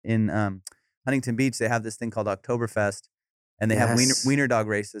in Huntington Beach, they have this thing called Oktoberfest, and they have wiener dog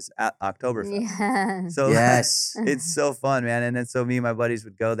races at Oktoberfest. Yeah. So Yes. it's so fun, man. And then so me and my buddies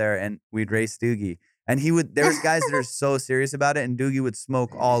would go there and we'd race Doogie. And there was guys that are so serious about it, and Doogie would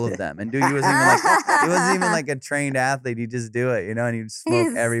smoke all of them. And Doogie he wasn't even like a trained athlete. He'd just do it, and he'd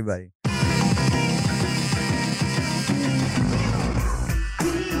smoke everybody.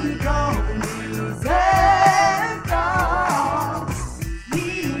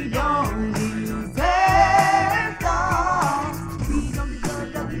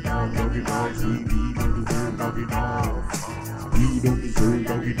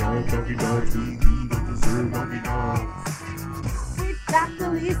 Dr.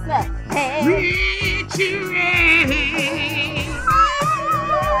 Lisa. Hey. Richie Ray.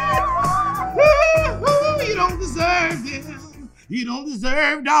 You don't deserve them. You don't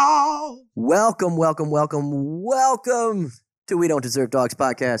deserve dogs. Welcome to We Don't Deserve Dogs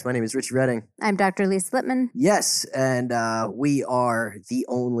podcast. My name is Richie Redding. I'm Dr. Lisa Lippman. Yes, and we are the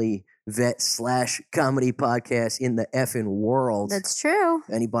only vet/comedy podcast in the effing world. That's true.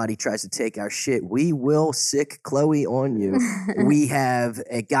 If anybody tries to take our shit, we will sick Chloe on you. We have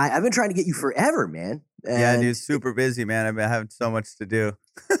a guy. I've been trying to get you forever, man. Yeah, dude, super busy, man. I've been having so much to do.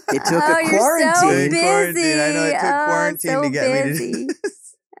 It took a you're quarantine. so busy. I know it took quarantine so to get busy. me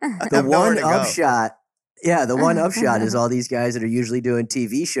to The one upshot. Yeah, the one upshot is all these guys that are usually doing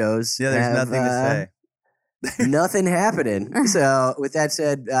TV shows. Yeah, there's nothing to say. Nothing happening. So with that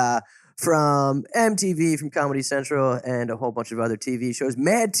said, from MTV, from Comedy Central, and a whole bunch of other TV shows,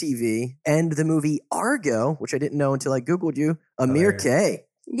 Mad TV, and the movie Argo, which I didn't know until I Googled you, Amir K.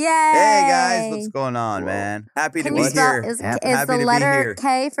 Yay! Hey guys, what's going on, man? Happy to be here. Is Happy the to letter be here.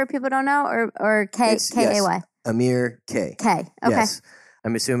 K for people who don't know, or K K-A-Y? Amir K. K. Okay. Yes.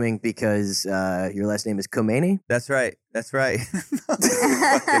 I'm assuming because your last name is Khomeini? That's right.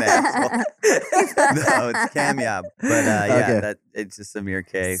 Fucking asshole. No, it's Kamyab. But it's just Amir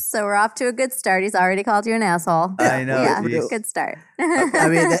K. So we're off to a good start. He's already called you an asshole. I know. Yeah, geez. good start. I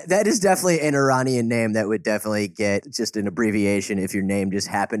mean, that is definitely an Iranian name that would definitely get just an abbreviation if your name just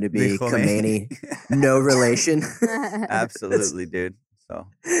happened to be Khomeini. No relation. Absolutely, dude. So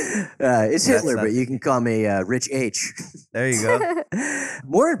it's Hitler, but you can call me Rich H. There you go.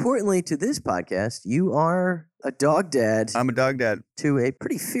 More importantly to this podcast, you are a dog dad. I'm a dog dad. To a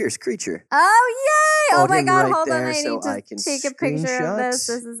pretty fierce creature. Oh, yay! Oh, my him God. right Hold on. there I so need to I can take a picture of this. screenshot. This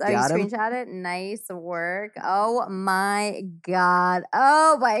is, Got you him? screenshot it? Nice work. Oh, my God.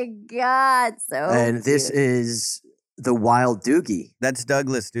 Oh, my God. So And this cute. is the Wild Doogie. That's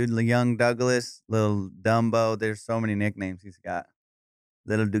Douglas, dude. Young Douglas, little Dumbo. There's so many nicknames he's got.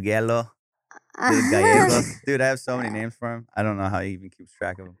 Little Dugello, Little Gallego. Dude, I have so many names for him. I don't know how he even keeps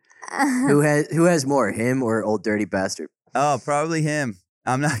track of them. Who has more, him or Old Dirty Bastard? Oh, probably him.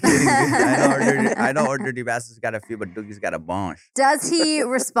 I'm not kidding. Dude. I know Old Dirty Bastard's got a few, but Doogie's got a bunch. Does he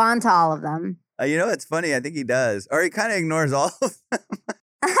respond to all of them? It's funny. I think he does. Or he kind of ignores all of them.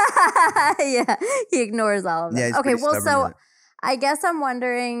 Yeah, he ignores all of them. Yeah, he's okay, pretty well, stubborn so with it. I guess I'm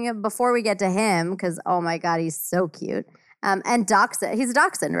wondering, before we get to him, because, oh my God, he's so cute. And Dachshund. He's a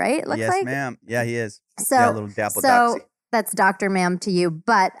Dachshund, right? It looks Yes, like? ma'am. Yeah, he is. So, yeah, little dapple doxy. That's Dr. Ma'am to you.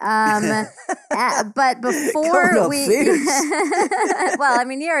 But but before Coming up we fierce. well, I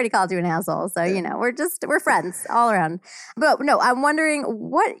mean, he already called you an asshole, so we're friends all around. But no, I'm wondering,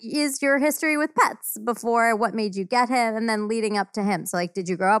 what is your history with pets before? What made you get him, and then leading up to him? So, did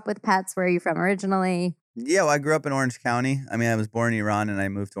you grow up with pets? Where are you from originally? Yeah, well, I grew up in Orange County. I mean, I was born in Iran, and I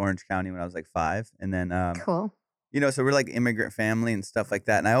moved to Orange County when I was like 5. And then Cool. so we're like immigrant family and stuff like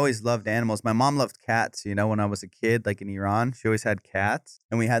that. And I always loved animals. My mom loved cats, when I was a kid, like in Iran. She always had cats.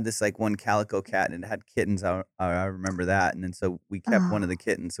 And we had this like one calico cat, and it had kittens. I remember that. And then so we kept one of the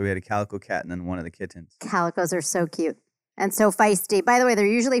kittens. So we had a calico cat and then one of the kittens. Calicos are so cute and so feisty. By the way, they're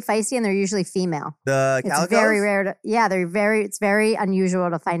usually feisty and they're usually female. The calicos? It's very rare to, it's very unusual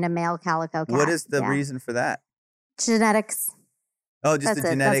to find a male calico cat. What is the reason for that? Genetics. Oh, just That's the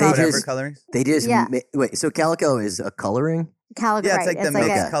it. genetic That's all. whatever colorings? They just Yeah. wait. So calico is a coloring? Calico, Yeah, right. it's like the like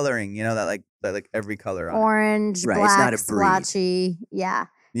mixed a coloring, that like every color on it. orange, Right, it's black, not a breed. splotchy. Yeah.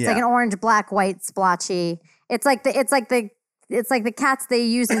 It's Yeah. like an orange, black, white, splotchy. It's like the cats they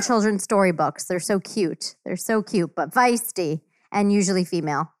use in children's storybooks. They're so cute. But feisty and usually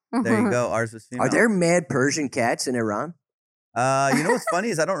female. There you go. Ours was female. Are there mad Persian cats in Iran? What's funny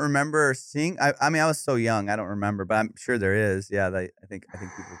is I don't remember seeing. I mean, I was so young, I don't remember, but I'm sure there is. Yeah, I think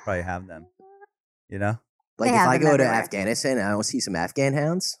people probably have them. Like They if have I them go to everywhere. Afghanistan and I don't see some Afghan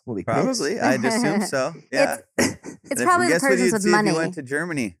hounds, we'll be Probably. I'd assume so. Yeah. It's And probably the guess what Persians you'd with see money. If you went to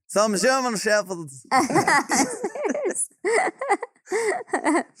Germany. Some German shepherds.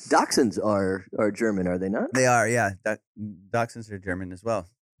 Dachshunds are German, are they not? They are, yeah. Dachshunds are German as well.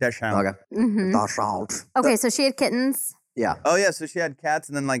 Dachshund. Okay. Mhm. Dachshund. Okay, so she had kittens. Yeah. Oh yeah, so she had cats,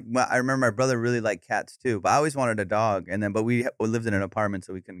 and then like I remember my brother really liked cats too, but I always wanted a dog, and then but we lived in an apartment,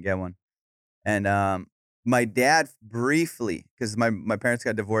 so we couldn't get one. And my dad briefly, because my parents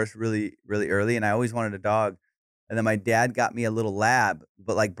got divorced really early, and I always wanted a dog, and then my dad got me a little lab,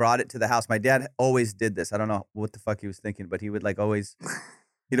 but like brought it to the house. My dad always did this. I don't know what the fuck he was thinking, but he would like always,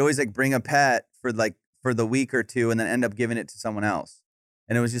 he'd always like bring a pet for the week or two, and then end up giving it to someone else.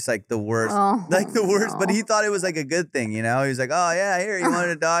 And it was just like the worst, like the worst. But he thought it was like a good thing, you know. He was like, "Oh yeah, here you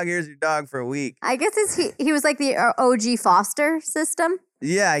wanted a dog. Here's your dog for a week." I guess he was like the OG foster system.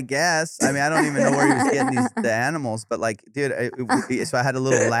 Yeah, I guess. I mean, I don't even know where he was getting the animals, but like, dude, so I had a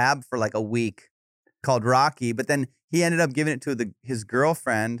little lab for like a week called Rocky. But then he ended up giving it to his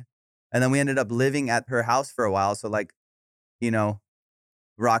girlfriend, and then we ended up living at her house for a while. So like, you know,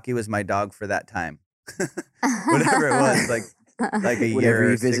 Rocky was my dog for that time, whatever it was, like a year. Whenever or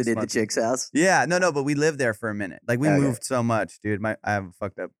you 6 visited the months. chick's house. Yeah, no, but we lived there for a minute. Like we Okay. moved so much, dude. I have a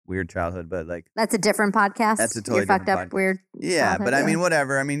fucked up weird childhood, but like That's a different podcast. That's a totally You're fucked different up podcast. weird. yeah, but I childhood. mean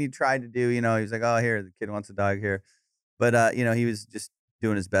whatever. I mean he tried to do, you know, he was like, "Oh, here, the kid wants a dog here." But you know, he was just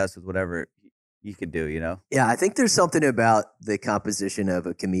doing his best with whatever he could do, you know. Yeah, I think there's something about the composition of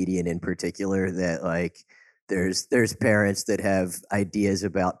a comedian in particular that like there's parents that have ideas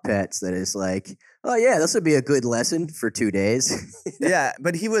about pets that is like, oh yeah, this would be a good lesson for 2 days. Yeah,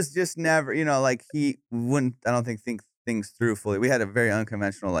 but he was just never, you know, like he wouldn't I don't think things through fully. We had a very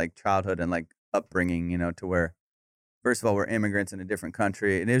unconventional like childhood and like upbringing, you know, to where first of all, we're immigrants in a different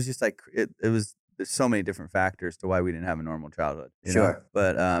country, and it was just like it was. There's so many different factors to why we didn't have a normal childhood. You know? Sure.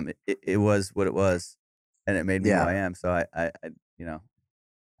 But it was what it was, and it made me Yeah. who I am. So I you know,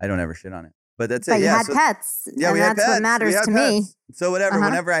 I don't ever shit on it. But that's But it. you Yeah. had So, pets. yeah, and we had that's pets. what matters We had to me. pets. So whatever. Uh-huh.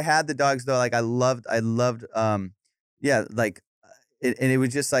 Whenever I had the dogs, though, like I loved yeah, like and it was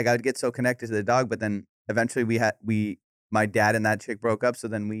just like I would get so connected to the dog. But then eventually my dad and that chick broke up. So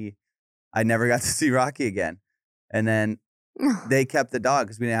then I never got to see Rocky again, and then they kept the dog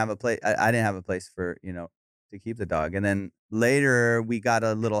because we didn't have a place. I didn't have a place for, you know, to keep the dog. And then later we got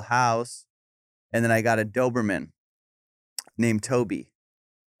a little house, and then I got a Doberman named Toby,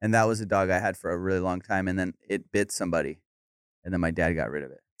 and that was a dog I had for a really long time. And then it bit somebody, and then my dad got rid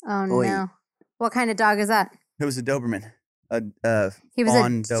of it. Oh Oy. no! What kind of dog is that? It was a Doberman, a He was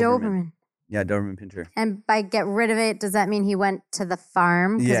fawn a Doberman. Yeah, Doberman Pinscher. And by get rid of it, does that mean he went to the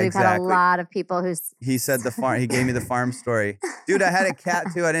farm? Because Yeah, we've had a exactly. lot of people who's. He said the farm. He gave me the farm story. Dude, I had a cat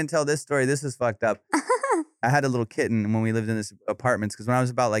too. I didn't tell this story. This is fucked up. I had a little kitten when we lived in this apartments because when I was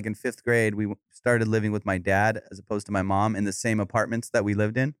about like in 5th grade, we started living with my dad as opposed to my mom in the same apartments that we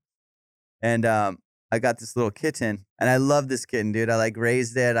lived in. And I got this little kitten, and I love this kitten, dude. I like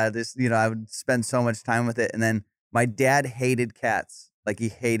raised it. I just, you know, I would spend so much time with it. And then my dad hated cats. Like he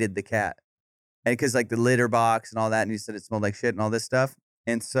hated the cat. And because like the litter box and all that, and he said it smelled like shit and all this stuff.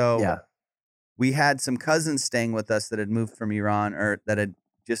 And so Yeah. we had some cousins staying with us that had moved from Iran, or that had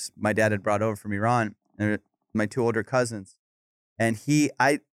just my dad had brought over from Iran. And my 2 older cousins. And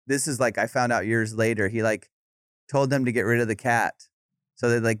this is like I found out years later. He like told them to get rid of the cat. So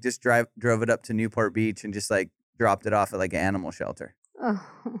they like just drove it up to Newport Beach and just like dropped it off at like an animal shelter. Oh.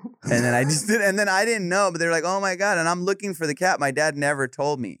 And then I just did, and then I didn't know, but they're like, "Oh my God." And I'm looking for the cat. My dad never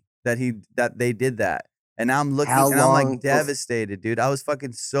told me that they did that. And now I'm looking, How and I'm long like devastated, dude. I was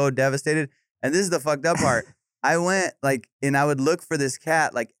fucking so devastated. And this is the fucked up part. I went like, and I would look for this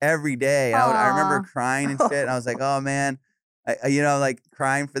cat like every day. I remember Aw. crying and shit. And I was like, "Oh man," you know, like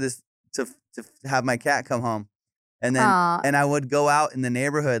crying for this to have my cat come home. And then Aw. and I would go out in the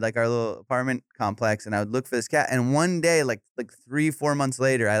neighborhood, like our little apartment complex, and I would look for this cat. And one day, like 3-4 months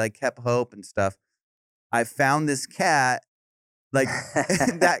later, I like kept hope and stuff. I found this cat, like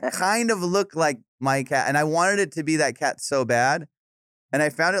that kind of looked like my cat, and I wanted it to be that cat so bad. And I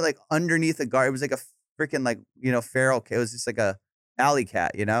found it like underneath a guard. It was like a freaking like, you know, feral cat. It was just like a alley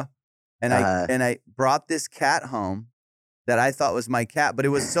cat, you know. And I brought this cat home that I thought was my cat, but it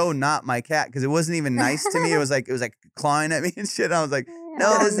was so not my cat because it wasn't even nice to me. It was like clawing at me and shit. I was like,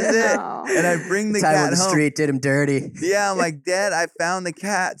 "No, this is it." And I bring the Time on cat the home. street did him dirty. Yeah, I'm like, "Dad, I found the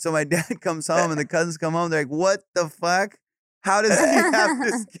cat." So my dad comes home and the cousins come home. They're like, "What the fuck? How does he have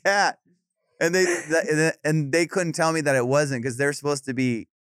this cat?" And they couldn't tell me that it wasn't because they're supposed to be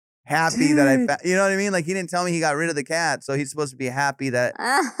happy that I Dude. found. You know what I mean? Like he didn't tell me he got rid of the cat, so he's supposed to be happy that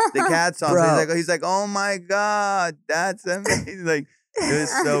the cat's on. So Bro. he's like, "Oh my God, that's amazing!" Like it was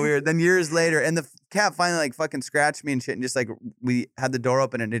so weird. Then years later, and the cat finally like fucking scratched me and shit, and just like we had the door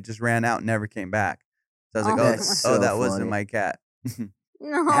open and it just ran out and never came back. So I was like, Oh, "Oh, That's oh, so that wasn't funny. my cat."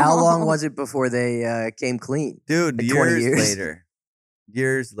 No. How long was it before they came clean? Dude, Like 20 years years? later.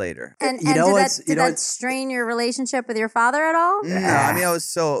 Years later. And, You and know did what's- that, you did know that what's- strain your relationship with your father at all? No, I mean I was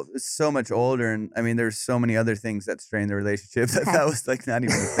so much older, and I mean there's so many other things that strained the relationship that Okay. that was like not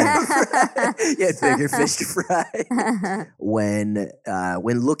even a thing. You had bigger fish to fry.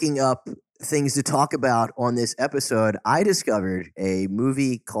 When looking up things to talk about on this episode, I discovered a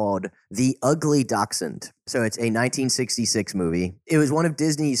movie called The Ugly Dachshund. So it's a 1966 movie. It was one of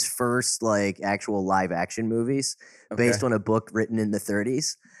Disney's first like actual live action movies based Okay. on a book written in the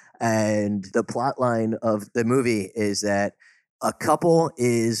 30s. And the plot line of the movie is that a couple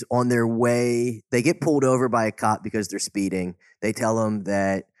is on their way. They get pulled over by a cop because they're speeding. They tell them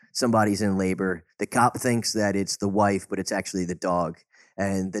that somebody's in labor. The cop thinks that it's the wife, but it's actually the dog,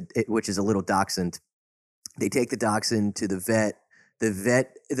 and which is a little dachshund. They take the dachshund to the vet.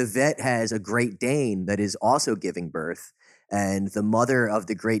 The vet has a Great Dane that is also giving birth, and the mother of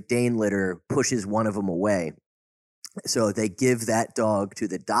the Great Dane litter pushes one of them away. So they give that dog to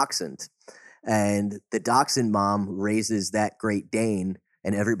the dachshund, and the dachshund mom raises that Great Dane,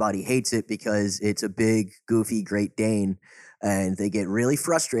 and everybody hates it because it's a big, goofy Great Dane, and they get really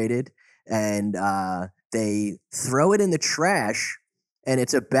frustrated, and they throw it in the trash, and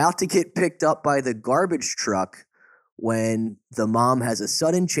it's about to get picked up by the garbage truck when the mom has a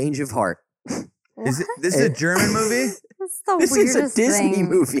sudden change of heart. Is it this is a German movie? This is the This is a weirdest Disney thing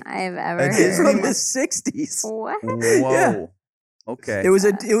movie. I've ever A heard. Disney From movie? the 60s. What? Whoa. Okay. It was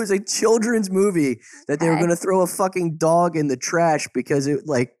a children's movie that they were Okay. going to throw a fucking dog in the trash because it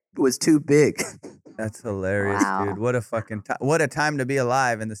like was too big. That's hilarious, Wow. dude. What a fucking what a time to be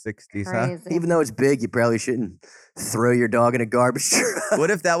alive in the 60s, huh? Crazy. Even though it's big, you probably shouldn't throw your dog in a garbage truck. What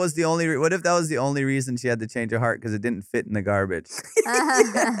if that was the only reason she had to change her heart because it didn't fit in the garbage?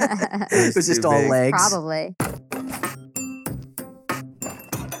 It was just too all big. legs. Probably.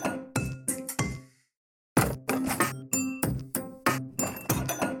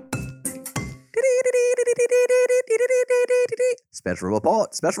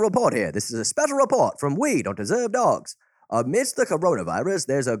 Special report here. This is a special report from We Don't Deserve Dogs. Amidst the coronavirus,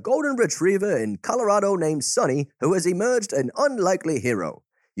 there's a golden retriever in Colorado named Sonny who has emerged an unlikely hero.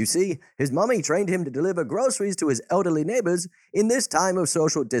 You see, his mommy trained him to deliver groceries to his elderly neighbors in this time of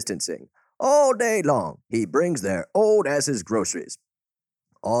social distancing. All day long, he brings their old asses groceries.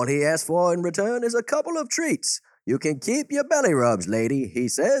 All he asks for in return is a couple of treats. You can keep your belly rubs, lady, he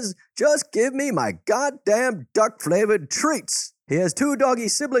says. Just give me my goddamn duck-flavored treats. He has 2 doggy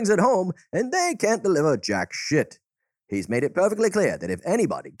siblings at home, and they can't deliver jack shit. He's made it perfectly clear that if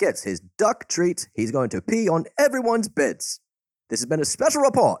anybody gets his duck treats, he's going to pee on everyone's beds. This has been a special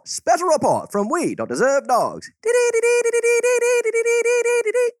report from We Don't Deserve Dogs.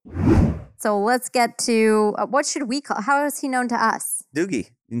 So let's get to what should we call? How is he known to us? Doogie.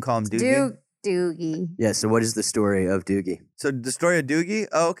 You can call him Doogie. Doogie. Yeah, so what is the story of Doogie? So the story of Doogie?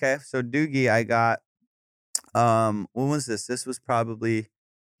 Oh, okay. So Doogie, I got when was this? This was probably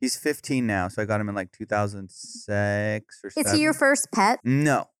he's 15 now, so I got him in like 2006 or Is 7. he your first pet?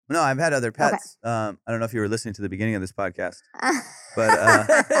 No, I've had other pets. I don't know if you were listening to the beginning of this podcast,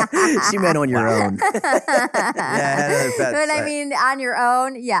 but She meant on your Wow. own. I had other pets. But I mean, on your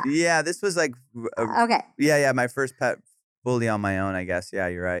own, yeah. yeah, this was like Okay. my first pet fully on my own, I guess. Yeah,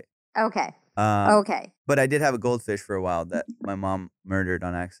 you're right. Okay. Okay. But I did have a goldfish for a while that my mom murdered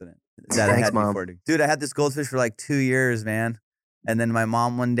on accident. That I Thanks, had Mom. before. Dude, I had this goldfish for like 2 years, man. And then my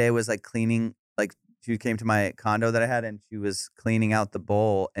mom one day was like cleaning, like she came to my condo that I had, and she was cleaning out the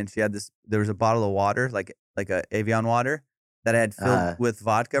bowl, and she had this. There was a bottle of water, like a Evian water, that I had filled with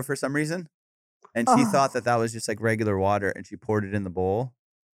vodka for some reason, and she thought that was just like regular water, and she poured it in the bowl.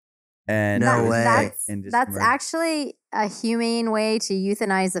 And No it was way. like- and just That's murdered. actually a humane way to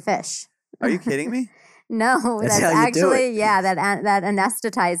euthanize a fish. Are you kidding me? No, That's that's how you do actually that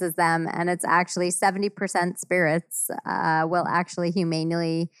anesthetizes them, and it's actually 70% spirits will actually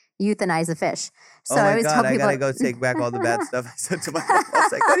humanely euthanize a fish. So Oh I my always god! tell I people, gotta go take back all the bad stuff I said to my mom. I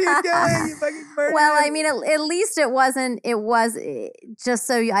was like, "What are you doing? You fucking murderer!" well, I mean, at least it wasn't. It was just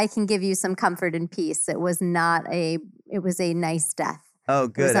so I can give you some comfort and peace. It was not a. It was a nice death. Oh,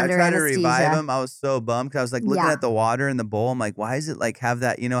 good. I under tried to revive anesthesia. him. I was so bummed because I was like looking Yeah. at the water in the bowl. I'm like, why is it like have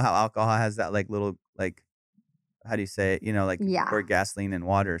that? You know how alcohol has that like little like, how do you say it? You know, like Yeah. pour gasoline in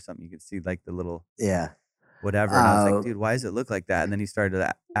water or something. You can see like the little Yeah. whatever. And I was Oh. like, dude, why does it look like that? And then he started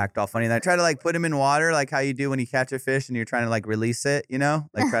to act all funny. And I tried to like put him in water, like how you do when you catch a fish and you're trying to like release it. You know,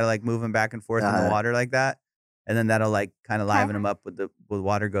 like try to like move him back and forth in the water like that, and then that'll like kind of liven him up with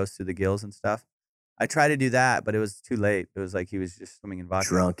water goes through the gills and stuff. I tried to do that, but it was too late. It was like he was just swimming in vodka.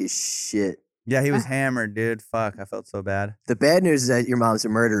 Drunk as shit. Yeah, he was hammered, dude. Fuck, I felt so bad. The bad news is that your mom's a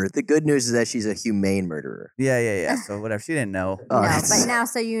murderer. The good news is that she's a humane murderer. Yeah. So whatever. She didn't know. Oh, No, that's- but now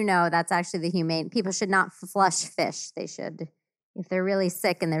so you know that's actually the humane. People should not flush fish. They should, if they're really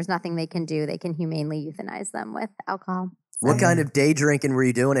sick and there's nothing they can do, they can humanely euthanize them with alcohol. What kind of day drinking were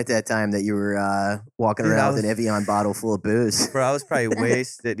you doing at that time that you were walking Dude, I around with an was- Evian bottle full of booze? Bro, I was probably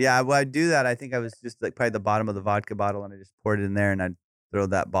wasted. Yeah, well, I'd do that. I think I was just like probably the bottom of the vodka bottle, and I just poured it in there, and I'd throw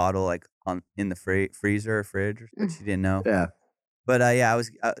that bottle like on in the freezer or fridge, but she didn't know. Yeah. But yeah, I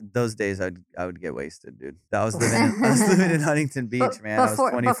was those days I would get wasted, dude. I was living in Huntington Beach, But man. I was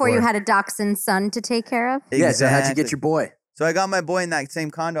 24. before you had a dachshund son to take care of? Yeah, so how'd you Exactly. get your boy? So I got my boy in that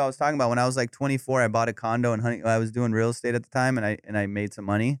same condo I was talking about. When I was like 24, I bought a condo in I was doing real estate at the time, and I made some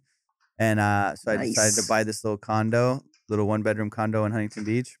money, and so I decided to Nice. buy this little 1-bedroom condo in Huntington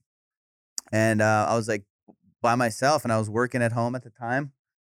Beach, and I was like by myself, and I was working at home at the time,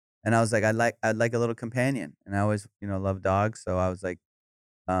 and I was like I'd like a little companion, and I always love dogs, so I was like,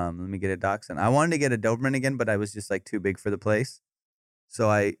 let me get a dachshund. I wanted to get a Doberman again, but I was just like too big for the place, so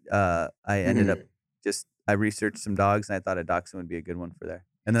I ended up I researched some dogs, and I thought a dachshund would be a good one for there.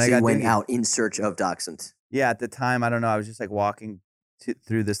 And then So I got you went Doogie. out in search of dachshunds. Yeah, at the time, I don't know. I was just like walking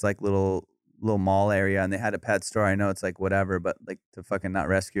through this like little mall area, and they had a pet store. I know it's like whatever, but like to fucking not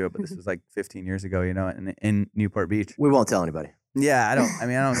rescue it. But this was like 15 years ago, in Newport Beach. We won't tell anybody. Yeah, I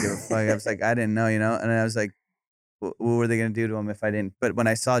don't give a fuck. I was like, I didn't know, and I was like, what were they gonna do to him if I didn't? But when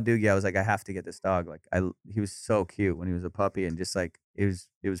I saw Doogie, I was like, I have to get this dog. Like, he was so cute when he was a puppy, and just like it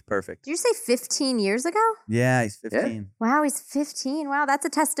was perfect. Did you say 15 years ago? Yeah, he's 15. Wow, he's 15. Wow, that's a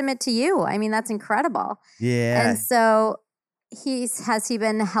testament to you. I mean, that's incredible. Yeah. And so has he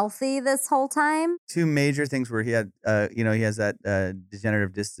been healthy this whole time? Two major things were he had, he has that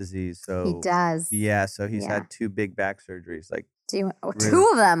degenerative disc disease. So He does. Yeah, so he's Yeah. had 2 big back surgeries. Like, Two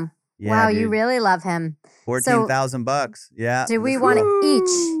really? of them. yeah, wow, you dude. really love him. $14,000. Yeah. Do we This- want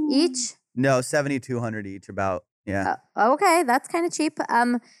to each? No, 7,200 each. About yeah. Okay, that's kind of cheap.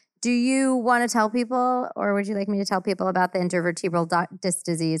 Do you want to tell people, or would you like me to tell people about the intervertebral disc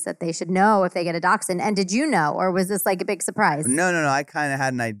disease that they should know if they get a dachshund? And did you know, or was this like a big surprise? No. I kind of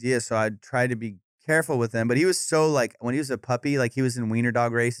had an idea, so I'd try to be careful with him. But he was so like when he was a puppy, like he was in wiener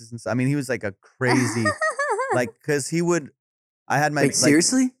dog races and stuff. I mean, he was like a crazy, like because he would. I had my Like,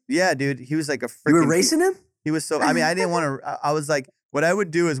 seriously? Yeah, dude. He was like a freaking. You were racing him? He was so. I mean, I didn't want to. I was like, what I would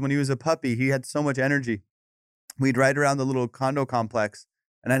do is when he was a puppy, he had so much energy. We'd ride around the little condo complex,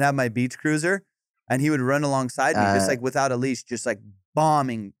 and I'd have my beach cruiser, and he would run alongside me, just like without a leash, just like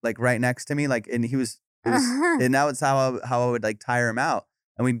bombing, like right next to me, like. And he was, and that was how I would like tire him out,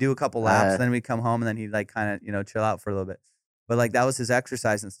 and we'd do a couple laps, then we'd come home, and then he'd like kind of chill out for a little bit. But like that was his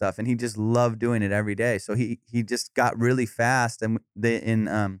exercise and stuff, and he just loved doing it every day. So he just got really fast, and in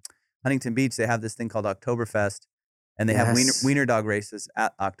Huntington Beach they have this thing called Oktoberfest, and they have wiener dog races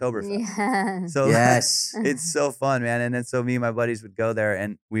at Oktoberfest. Yeah. So Yes. it's so fun, man. And then so me and my buddies would go there,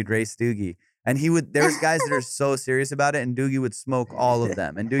 and we'd race Doogie. And there's guys that are so serious about it, and Doogie would smoke all of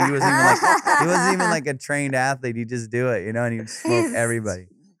them. And Doogie he wasn't even like a trained athlete. He'd just do it, and he'd smoke everybody.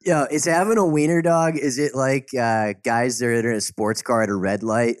 Yo, is having a wiener dog, is it like guys that are in a sports car at a red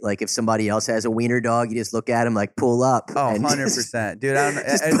light? Like if somebody else has a wiener dog, you just look at him like pull up. Oh, and 100%. Dude, I don't know.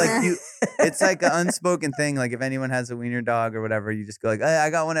 just- It's like an unspoken thing. Like if anyone has a wiener dog or whatever, you just go like, hey,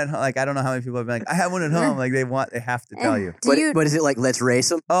 I got one at home. Like I don't know how many people have been like, I have one at home. Like they have to tell you. But is it like, let's race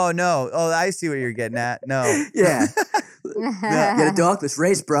them? Oh, no. Oh, I see what you're getting at. No. Yeah. Get a dog, let's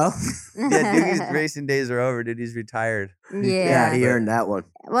race, bro. Yeah, Doogie's racing days are over, dude. He's retired. Yeah, he earned that one.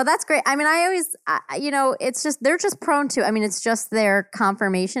 Well, that's great. I mean, I always, it's just, they're just prone to, I mean, it's just their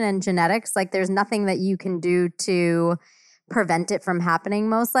conformation and genetics. Like there's nothing that you can do to prevent it from happening,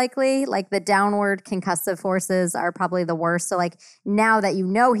 most likely. Like the downward concussive forces are probably the worst. So like now that you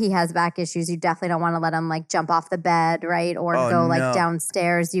know he has back issues, you definitely don't want to let him like jump off the bed, right? Or go like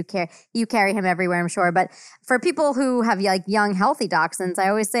downstairs. You carry him everywhere, I'm sure. But for people who have like young, healthy dachshunds, I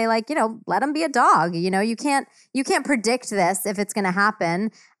always say like, let him be a dog. You can't predict this if it's going to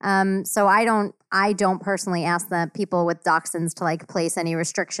happen. So I don't personally ask the people with dachshunds to like place any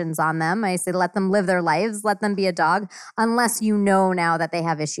restrictions on them. I say let them live their lives, let them be a dog, unless you know now that they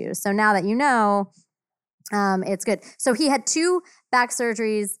have issues. So now that you know, it's good. So he had 2 back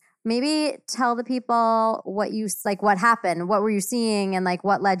surgeries. Maybe tell the people what happened, what were you seeing, and like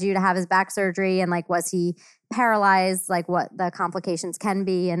what led you to have his back surgery, and like was he paralyzed, like what the complications can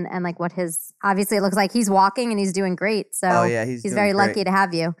be, and like what obviously it looks like he's walking and he's doing great. So he's doing very great. lucky to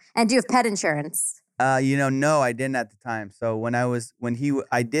have you. And do you have pet insurance? No, I didn't at the time. So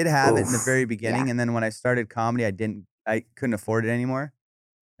I did have it in the very beginning, Yeah. and then when I started comedy, I couldn't afford it anymore.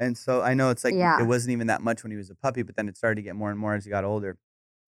 And so I know it's like Yeah. it wasn't even that much when he was a puppy, but then it started to get more and more as he got older.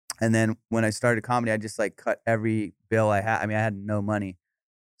 And then when I started comedy, I just like cut every bill I had. I mean, I had no money.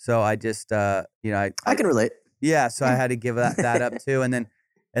 So I just, I can relate. yeah, so I had to give that up too.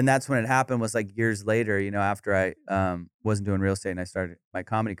 And that's when it happened was like years later, after I wasn't doing real estate and I started my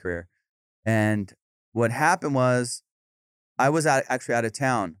comedy career. And what happened was I was actually out of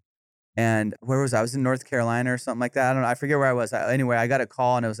town. And where was I? I was in North Carolina or something like that. I don't know. I forget where I was. Anyway, I got a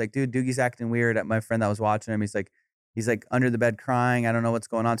call and it was like, dude, Doogie's acting weird. My friend that was watching him, he's like under the bed crying. I don't know what's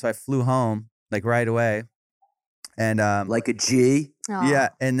going on. So I flew home like right away. And Like a G. Aw. yeah,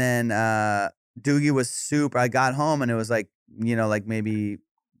 and then Doogie was super. I got home and it was like, like maybe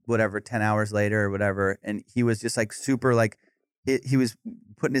whatever, 10 hours later or whatever. And he was just like super like, he was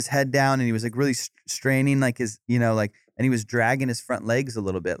putting his head down and he was like really straining like his, and he was dragging his front legs a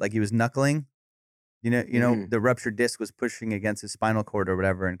little bit. Like he was knuckling, the ruptured disc was pushing against his spinal cord or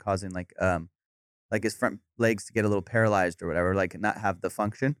whatever and causing like his front legs to get a little paralyzed or whatever, like not have the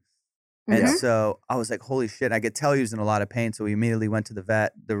function. And Mhm. so I was like, holy shit, I could tell he was in a lot of pain. So we immediately went to the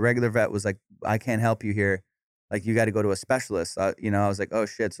vet. The regular vet was like, I can't help you here. Like, you got to go to a specialist. I was like, oh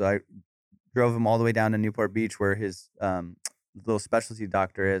shit. So I drove him all the way down to Newport Beach where his little specialty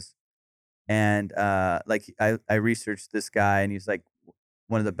doctor is. And I researched this guy and he's like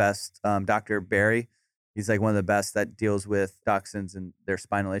one of the best, Dr. Barry. He's like one of the best that deals with dachshunds and their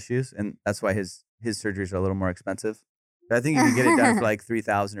spinal issues. And that's why his surgeries are a little more expensive. I think you can get it done for like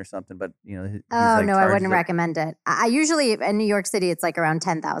 $3,000 or something, but he's Oh like no, I charges wouldn't like- recommend it. I usually in New York City, it's like around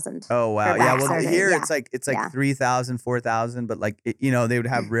 10,000. Oh wow, for yeah. back Well, surgery, here yeah. it's like Yeah. 3,000, 4,000, but like they would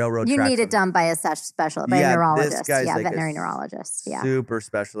have railroad. You tracks need it on done by a specialist, by Yeah, a this neurologist. guy's Yeah, like a veterinary neurologist. Yeah. super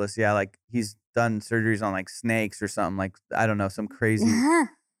specialist. Yeah, like he's done surgeries on like snakes or something. Like I don't know, some crazy.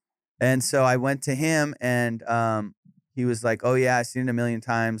 And so I went to him, and he was like, "Oh yeah, I've seen it a million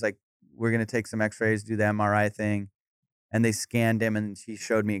times. Like we're gonna take some X-rays, do the MRI thing." And they scanned him, and he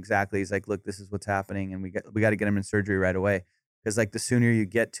showed me exactly. He's like, "Look, this is what's happening, and we got to get him in surgery right away, because like the sooner you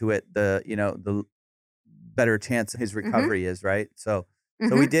get to it, the better chance his recovery is, right?" So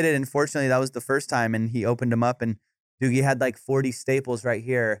we did it, and fortunately, that was the first time, and he opened him up, and Doogie had like 40 staples right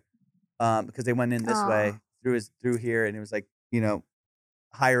here, because they went in this way through here, and it was like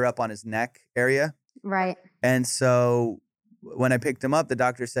higher up on his neck area. Right. And so when I picked him up, the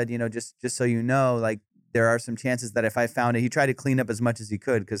doctor said, just so you know, like there are some chances that if I found it, he tried to clean up as much as he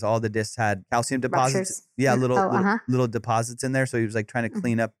could because all the discs had calcium deposits. Ruptures. Yeah, Oh, little deposits in there. So he was like trying to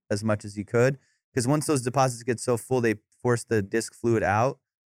clean up as much as he could because once those deposits get so full, they force the disc fluid out.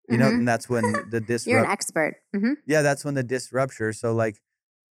 And that's when the disc. You're an expert. Yeah, that's when the disc ruptures. So like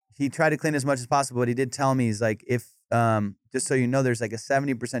he tried to clean as much as possible, but he did tell me he's like, if just so you know, there's like a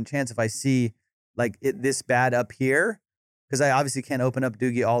 70% chance if I see like it this bad up here, because I obviously can't open up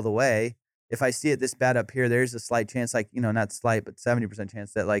Doogie all the way. If I see it this bad up here, there's a slight chance, like, not slight, but 70%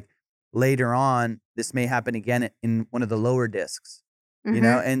 chance that like later on, this may happen again in one of the lower discs,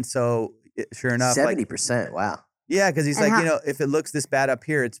 And so sure enough, 70%. Wow. yeah, because he's And like, if it looks this bad up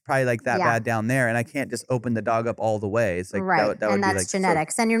here, it's probably like that bad down there. And I can't just open the dog up all the way. It's like, right. that would And be that's like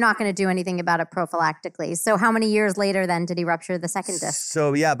genetics. And you're not going to do anything about it prophylactically. So how many years later then did he rupture the second disc?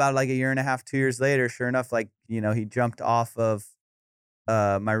 So yeah, about like a year and a half, 2 years later, sure enough, like, he jumped off of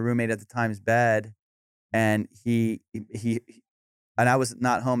my roommate at the time's bed, and he and I was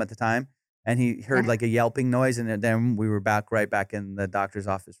not home at the time, and he heard like a yelping noise, and then we were right back in the doctor's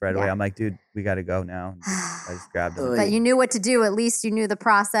office right away. Yeah. I'm like, dude, we got to go now. And I just grabbed him. But you knew what to do. At least you knew the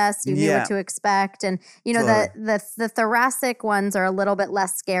process. You knew Yeah. what to expect. And Totally. the thoracic ones are a little bit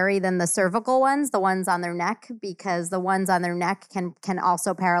less scary than the cervical ones, the ones on their neck, because the ones on their neck can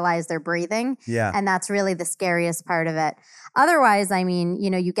also paralyze their breathing. Yeah. And that's really the scariest part of it. Otherwise, I mean,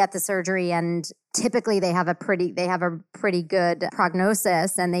 you get the surgery and typically they have a pretty good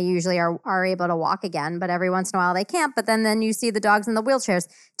prognosis and they usually are able to walk again, but every once in a while they can't. But then you see the dogs in the wheelchairs.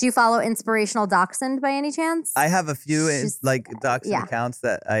 Do you follow Inspirational Dachshund by any chance? I have a few She's- like dachshund yeah. accounts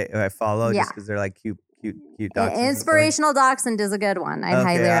that I follow Yeah. just because they're like cute dachshunds. Inspirational Dachshund is a good one. I'd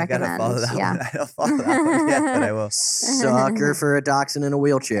highly I recommend. gotta follow that Yeah. one. I don't follow that one yet, but I will. Sucker for a dachshund in a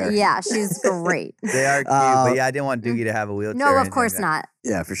wheelchair. Yeah, she's great. They are cute, but yeah, I didn't want Doogie to have a wheelchair. No, or of anything course like not.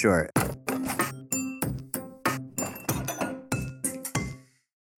 Yeah, for sure.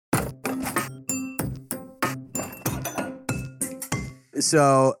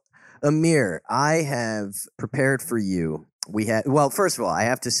 So, Amir, I have prepared for you. First of all, I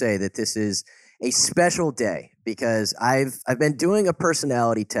have to say that this is a special day because I've been doing a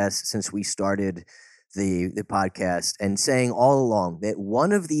personality test since we started the podcast and saying all along that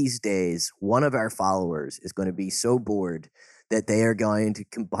one of these days, one of our followers is going to be so bored that they are going to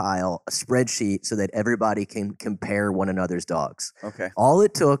compile a spreadsheet so that everybody can compare one another's dogs. Okay. All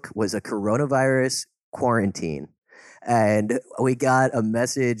it took was a coronavirus quarantine. And we got a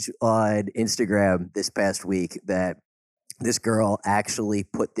message on Instagram this past week that this girl actually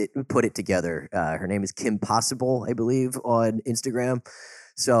put it together. Her name is Kim Possible, I believe, on Instagram.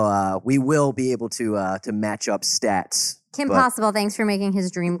 So we will be able to match up stats. Kim but Possible, thanks for making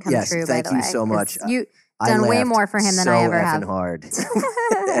his dream come Yes, true. thank by the you way, so 'cause much. You I done way laughed more for him than I ever have. hard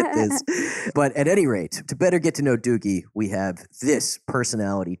at this. But at any rate, to better get to know Doogie, we have this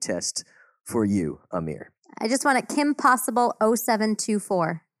personality test for you, Amir. I just want to Kim Possible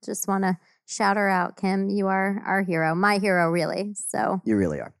 0724. Just want to shout her out, Kim. You are our hero, my hero, really. So You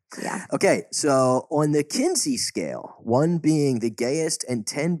really are. yeah, Okay, so on the Kinsey scale, 1 being the gayest and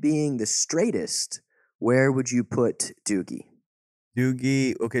 10 being the straightest, where would you put Doogie?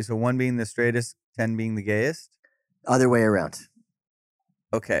 Doogie. Okay, so 1 being the straightest, 10 being the gayest. Other way around.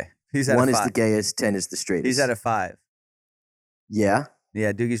 Okay, he's at 1 a is 5. the gayest, 10 is the straightest. He's at a 5. Yeah?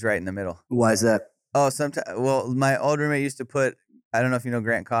 Yeah, Doogie's right in the middle. Why is that? Oh, sometimes. Well, my old roommate used to put. I don't know if you know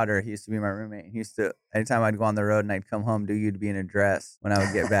Grant Cotter. He used to be my roommate. He used to. Anytime I'd go on the road and I'd come home, Doogie would be in a dress when I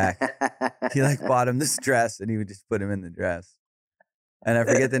would get back. He like bought him this dress and he would just put him in the dress. And I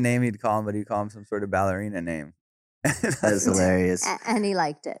forget the name he'd call him, but he'd call him some sort of ballerina name. That's hilarious. and he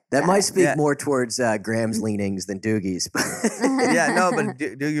liked it. That Got might it. speak Yeah. more towards Graham's leanings than Doogie's. Yeah, no, but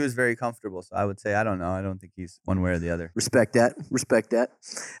Doogie was very comfortable. So I would say, I don't know. I don't think he's one way or the other. Respect that. Respect that.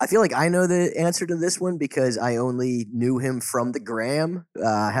 I feel like I know the answer to this one because I only knew him from the Graham.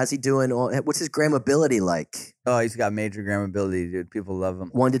 How's he doing? What's his Graham ability like? Oh, he's got major gram ability, dude. People love him.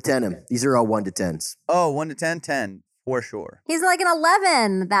 1 to 10 him. These are all 1 to 10s. Oh, 1 to 10, 10 for sure. He's like an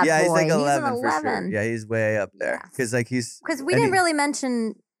 11. That Yeah, boy. he's like 11 an for sure. 11. Yeah, he's way up there. Yeah. Because like he's. Because we and didn't he- really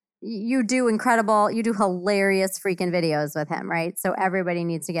mention you do hilarious freaking videos with him, right? So everybody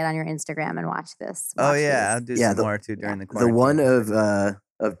needs to get on your Instagram and watch this. Oh Watch yeah, I'll do Yeah, some more too during the The quarantine. one of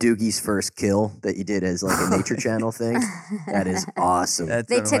Doogie's first kill that you did as like a nature channel thing. these. That is awesome. That's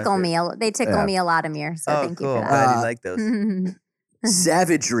They one of my tickle favorite- me. They tickle Yeah. me a lot, Amir. So Oh, thank you cool. for Glad that. you like those.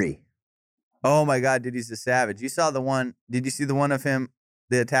 Savagery. Oh my god, dude, he's a savage. You saw the one? Did you see the one of him,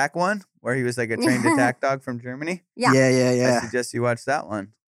 the attack one, where he was like a trained attack dog from Germany? Yeah. Yeah. I suggest you watch that one.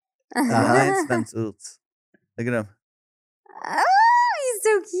 Uh-huh. Look at him. Oh, he's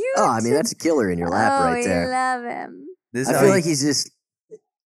so cute. Oh, I mean, that's a killer in your lap oh, right there. I love him. This is I how feel he- like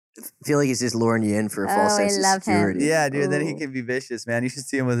he's just luring you in for a false Oh, I sense of love him. security. Yeah, dude. Then he Ooh. can be vicious, man. You should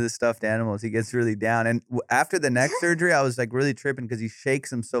see him with his stuffed animals. He gets really down. And after the neck surgery, I was like really tripping because he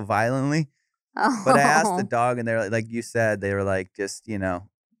shakes him so violently. Oh. But I asked the dog, and they're like you said, they were like, just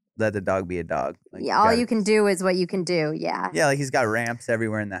let the dog be a dog. Like, Yeah, all gotta- you can do is what you can do. Yeah. Yeah, like he's got ramps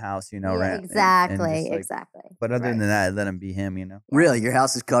everywhere in the house, Yeah, ramp. and exactly. just, like- Exactly. But other Right. than that, let him be him, Really, your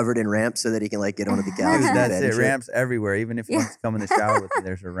house is covered in ramps so that he can like get onto the couch. Dude, and that's bed it. and shit? Ramps everywhere. Even if he Yeah. wants to come in the shower with me,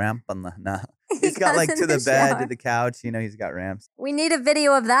 there's a ramp on the. Nah. He He's got goes like in to the bed, shower. to the couch. He's got ramps. We need a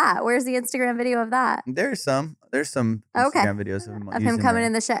video of that. Where's the Instagram video of that? There's some Okay. Instagram videos of him Of him using coming the-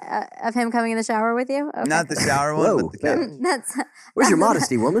 in of him coming in the shower with you? Okay. Not the shower one, Whoa, but the couch. That's Where's your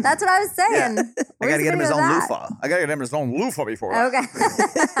modesty, woman? That's what I was saying. I Where's gotta the get him his video own of that? loofah. I gotta get him his own loofah before. Okay.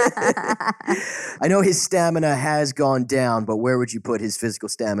 I know his stamina has gone down, but where would you put his physical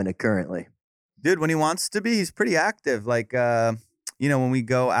stamina currently? Dude, when he wants to be, he's pretty active. Like, when we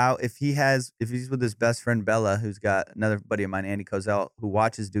go out, if he's with his best friend Bella, who's got another buddy of mine, Andy Kozel, who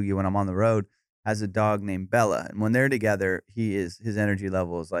watches Doogie when I'm on the road, has a dog named Bella. And when they're together, his energy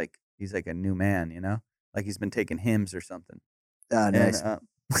level is like, he's like a new man, like he's been taking hymns or something. Oh, nice. And,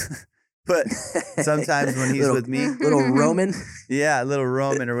 but sometimes when he's Little- with me, Little Roman. yeah, little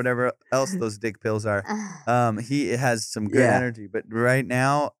Roman or whatever else those dick pills are. He has some good Yeah. energy, but right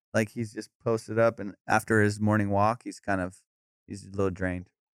now, like he's just posted up, and after his morning walk, he's a little drained.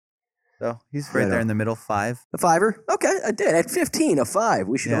 So he's right Right there on. in the middle, 5. A 5-er? Okay, I did. At 15, a 5.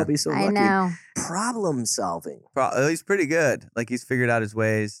 We should Yeah. all be so lucky. I know. Problem solving. He's pretty good. Like he's figured out his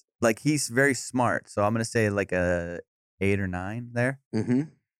ways. Like he's very smart. So I'm gonna say like a 8 or 9 there. Mm-hmm.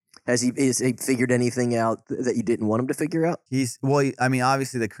 Has he figured anything out that you didn't want him to figure out?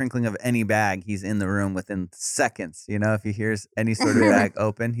 Obviously the crinkling of any bag, he's in the room within seconds. If he hears any sort of bag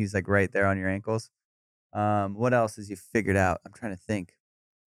open, he's like right there on your ankles. What else has he figured out? I'm trying to think.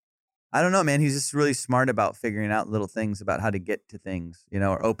 I don't know, man. He's just really smart about figuring out little things about how to get to things,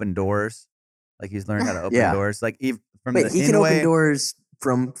 or open doors. Like he's learned how to open Yeah. doors. Like from Wait, the he can in-way- open doors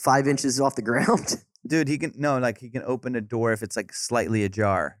from 5 inches off the ground? Dude, he can open a door if it's like slightly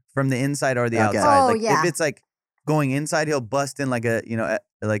ajar from the inside or the Okay. outside. Oh, Like yeah. if it's like going inside, he'll bust in like a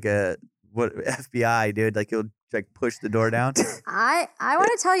like a what FBI dude. Like he'll like push the door down. I want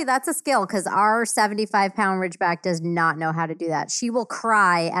to tell you that's a skill because our 75-pound Ridgeback does not know how to do that. She will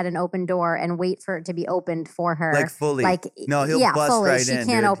cry at an open door and wait for it to be opened for her. Like fully. Like No, he'll yeah, bust fully. right She in,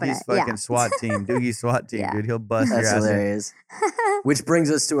 can't dude. open He's it. fucking Yeah. SWAT team, Doogie SWAT team, Yeah. dude. He'll bust your That's ass in. hilarious. Which brings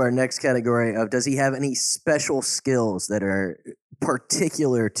us to our next category of does he have any special skills that are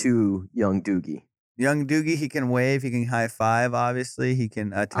particular to young Doogie? Young Doogie, he can wave, he can high five, obviously. He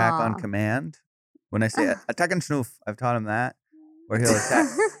can attack on Aw. command. When I say attack and snoof, I've taught him that. Where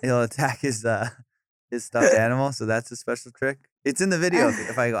he'll attack his stuffed animal. So that's a special trick. It's in the video.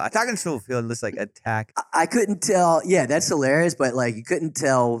 If I go attack and snoof, he'll just like attack. I couldn't tell. Yeah, that's hilarious. But like, you couldn't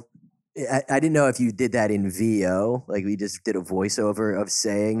tell. I didn't know if you did that in VO. Like, we just did a voiceover of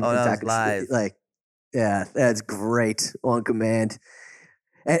saying. Oh, that was attack- live. Like, yeah, that's great on command.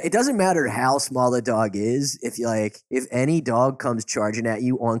 And it doesn't matter how small the dog is. If any dog comes charging at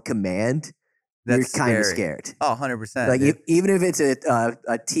you on command, That's you're kind of scary. scared. Oh, 100%. Like, dude. even if it's a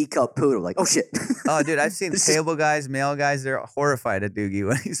teacup poodle, like, oh shit. Oh, dude, I've seen This is- cable guys, male guys, they're horrified at Doogie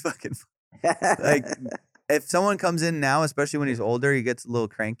when he's fucking. Like, if someone comes in now, especially when he's older, he gets a little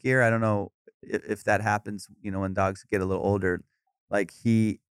crankier. I don't know if that happens, when dogs get a little older. Like,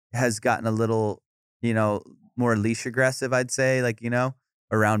 he has gotten a little, more leash aggressive, I'd say, like,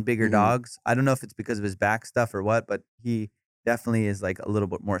 around bigger Mhm. dogs. I don't know if it's because of his back stuff or what, but he definitely is like a little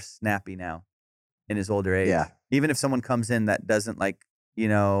bit more snappy now in his older age. Yeah. Even if someone comes in that doesn't like,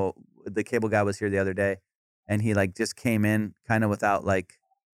 the cable guy was here the other day and he like just came in kind of without like,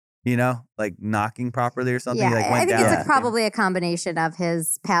 like knocking properly or something. Yeah, He, like, I went think down it's and probably a combination of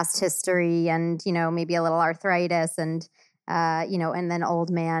his past history and maybe a little arthritis and and then old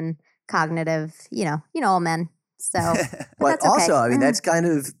man cognitive, old men. So, But that's okay. also, I mean, that's kind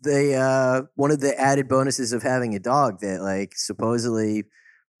of the one of the added bonuses of having a dog that, like, supposedly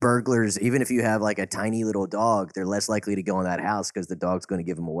burglars, even if you have like a tiny little dog, they're less likely to go in that house because the dog's going to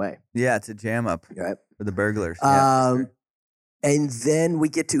give them away. Yeah, it's a jam up Right. for the burglars. Yeah, for sure. And then we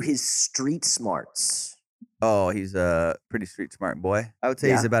get to his street smarts. Oh, he's a pretty street smart boy. I would say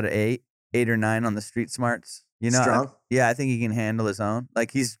he's Yeah. about an 8 or 9 on the street smarts. Strong? Yeah, I think he can handle his own.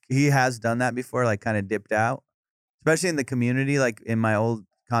 Like he has done that before, like kind of dipped out, especially in the community. Like in my old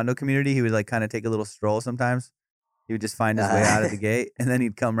condo community, he would like kind of take a little stroll sometimes. He would just find his way out of the gate, and then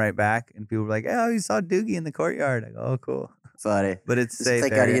he'd come right back, and people were like, "Oh, you saw Doogie in the courtyard." I go, "Oh, cool." Funny. But it's Just safe.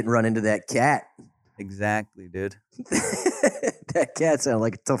 thank God he area. didn't run into that cat. Exactly, dude. That cat sounded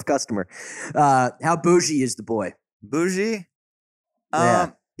like a tough customer. How bougie is the boy? Bougie.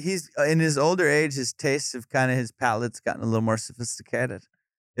 Yeah. He's in his older age. His tastes have his palate's gotten a little more sophisticated,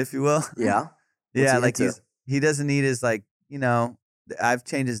 if you will. Yeah. Yeah, he like into? he doesn't eat his like I've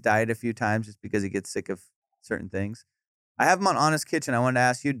changed his diet a few times just because he gets sick of certain things. I have him on Honest Kitchen. I wanted to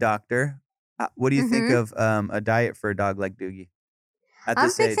ask you, Doctor, what do you think of a diet for a dog like Doogie? At I'm a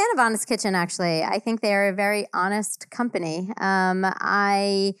this big age? fan of Honest Kitchen, actually. I think they're a very honest company.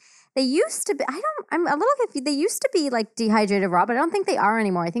 They used to be, I'm a little confused. They used to be like dehydrated raw, but I don't think they are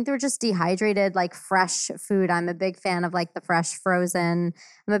anymore. I think they were just dehydrated, like fresh food. I'm a big fan of like the fresh frozen.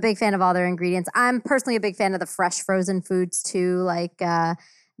 I'm a big fan of all their ingredients. I'm personally a big fan of the fresh frozen foods too. Like,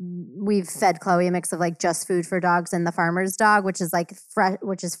 we've fed Chloe a mix of like Just Food for Dogs and the Farmer's Dog, which is like fresh,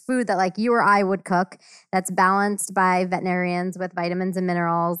 which is food that like you or I would cook. That's balanced by veterinarians with vitamins and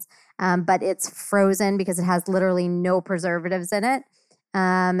minerals, but it's frozen because it has literally no preservatives in it.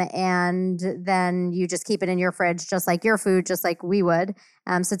 And then you just keep it in your fridge, just like your food, just like we would.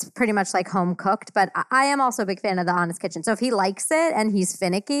 So it's pretty much like home cooked. But I am also a big fan of the Honest Kitchen. So if he likes it and he's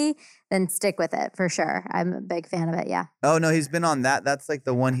finicky, then stick with it for sure. I'm a big fan of it. Yeah. Oh no, he's been on that. That's like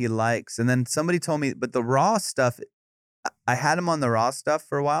the one he likes. And then somebody told me, but the raw stuff, I had him on the raw stuff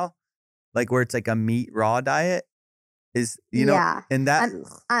for a while, like where it's like a meat raw diet. Is Yeah. and that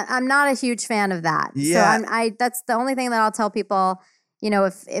I'm not a huge fan of that. Yeah. So that's the only thing that I'll tell people.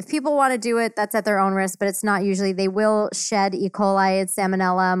 If people want to do it, that's at their own risk, but it's not usually. They will shed E. coli and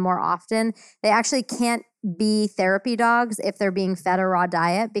salmonella more often. They actually can't be therapy dogs if they're being fed a raw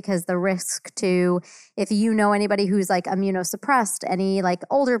diet, because the risk to, if anybody who's like immunosuppressed, any like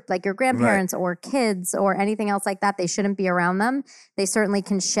older, like your grandparents or kids or anything else like that, they shouldn't be around them. They certainly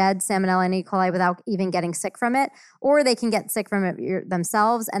can shed salmonella and E. coli without even getting sick from it, or they can get sick from it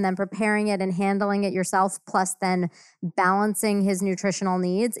themselves, and then preparing it and handling it yourself, plus then balancing his nutritional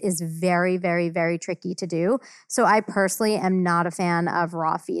needs is very, very, very tricky to do. So I personally am not a fan of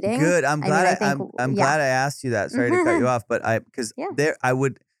raw feeding. good. I'm glad. I'm yeah. glad I asked you that. Sorry to cut you off, but because Yeah. there I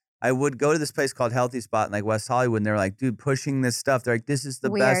would go to this place called Healthy Spot in like West Hollywood, and they're like, dude, pushing this stuff. They're like, this is the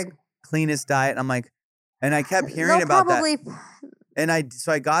best, Weird. cleanest diet. And I'm like, and I kept hearing They'll about probably, that. And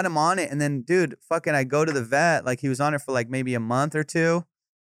so I got him on it, and then dude, fucking I go to the vet, like he was on it for like maybe a month or two.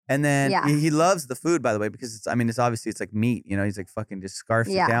 And then Yeah. he loves the food, by the way, because it's obviously it's like meat, you know, he's like fucking just scarfs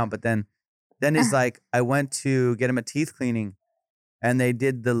it Yeah. down. But then is like, I went to get him a teeth cleaning and they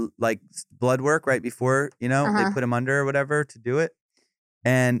did the like blood work right before, you know, they Uh-huh. put him under or whatever to do it.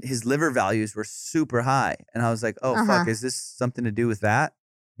 And his liver values were super high. And I was like, oh, fuck, is this something to do with that?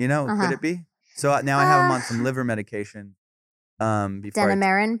 You know, could it be? So now I have him on some liver medication. Before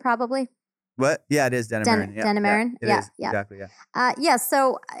Denamarin, probably. what? Yeah, it is Denamarin. Denamarin? It Yeah, is. yeah. Exactly, yeah. Yeah.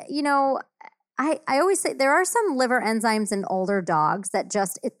 So, I always say there are some liver enzymes in older dogs that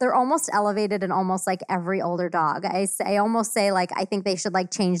they're almost elevated in almost like every older dog. I almost say like I think they should like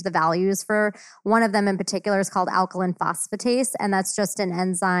change the values for one of them in particular is called alkaline phosphatase, and that's just an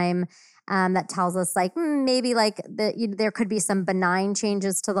enzyme that tells us like maybe like there could be some benign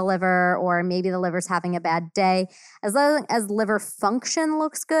changes to the liver, or maybe the liver's having a bad day. As long as liver function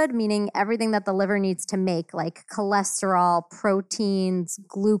looks good, meaning everything that the liver needs to make, like cholesterol, proteins,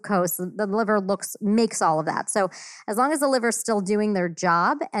 glucose, the liver makes all of that. So as long as the liver's still doing their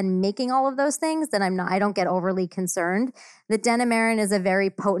job and making all of those things, then I don't get overly concerned. The Denamarin is a very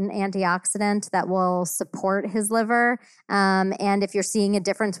potent antioxidant that will support his liver. And if you're seeing a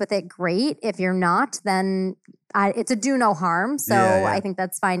difference with it, great. If you're not, then it's a do no harm. So Yeah. I think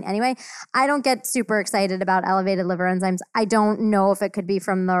that's fine. Anyway, I don't get super excited about elevated liver enzymes. I don't know if it could be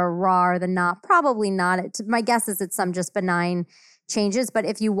from the raw or the not. Probably not. My guess is it's some just benign changes. But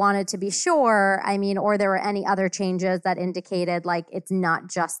if you wanted to be sure, or there were any other changes that indicated like it's not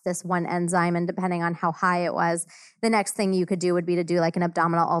just this one enzyme, and depending on how high it was, the next thing you could do would be to do like an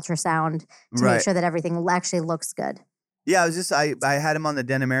abdominal ultrasound to make sure that everything actually looks good. Yeah, I had him on the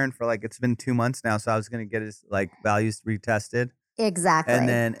Denamarin for like, it's been 2 months now, so I was gonna get his like values retested. Exactly. And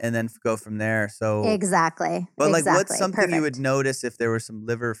then go from there. So exactly. But like, exactly. what's something you would Perfect. notice if there was some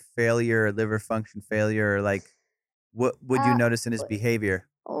liver failure or liver function failure, or like what would you notice in his behavior?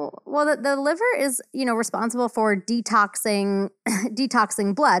 Well, the liver is, responsible for detoxing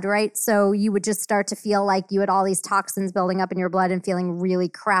blood, right? So you would just start to feel like you had all these toxins building up in your blood and feeling really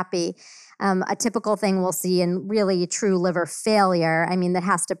crappy. A typical thing we'll see in really true liver failure, that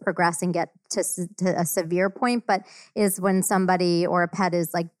has to progress and get to a severe point, but is when somebody or a pet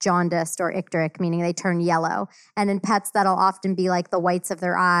is like jaundiced or icteric, meaning they turn yellow. And in pets, that'll often be like the whites of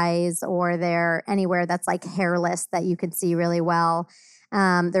their eyes, or they're anywhere that's like hairless that you can see really well.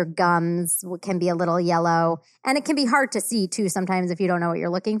 Their gums can be a little yellow, and it can be hard to see too sometimes if you don't know what you're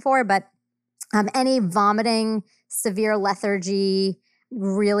looking for. But any vomiting, severe lethargy,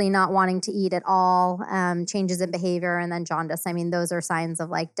 really not wanting to eat at all, changes in behavior, and then jaundice. Those are signs of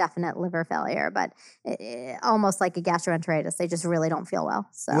like definite liver failure, but almost like a gastroenteritis. They just really don't feel well.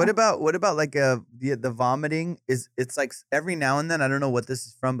 So What about like the vomiting? It's like every now and then, I don't know what this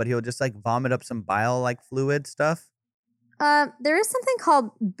is from, but he'll just like vomit up some bile like fluid stuff. there is something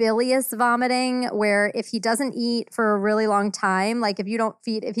called bilious vomiting, where if he doesn't eat for a really long time, like if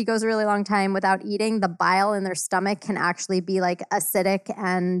he goes a really long time without eating, the bile in their stomach can actually be like acidic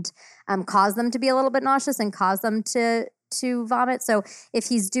and cause them to be a little bit nauseous and cause them to vomit. So if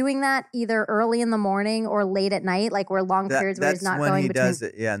he's doing that either early in the morning or late at night, like where long periods where he's not when going he between does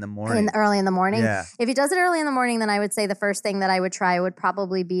it. Yeah, in the morning. early in the morning. Yeah. If he does it early in the morning, then I would say the first thing that I would try would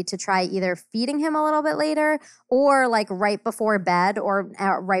probably be to try either feeding him a little bit later, or like right before bed, or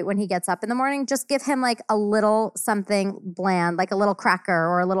right when he gets up in the morning. Just give him like a little something bland, like a little cracker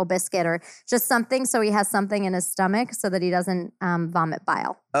or a little biscuit, or just something so he has something in his stomach so that he doesn't vomit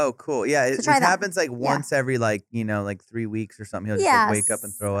bile. Oh, cool. Yeah, it try that. happens like once every like 3 weeks or something. He'll just like wake up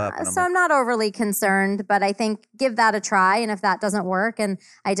and throw up. And So I'm not overly concerned, but I think give that a try. And if that doesn't work, and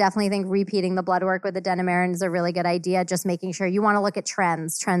I definitely think repeating the blood work with the Denamarin is a really good idea. Just making sure you want to look at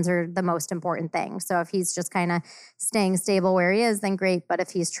trends. Trends are the most important thing. So if he's just kind of staying stable where he is, then great. But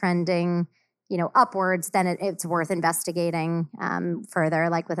if he's trending, upwards, then it's worth investigating further,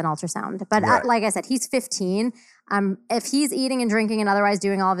 like with an ultrasound. But Right. like I said, he's 15. If he's eating and drinking and otherwise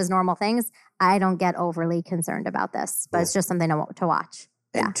doing all of his normal things, I don't get overly concerned about this. But it's just something to watch.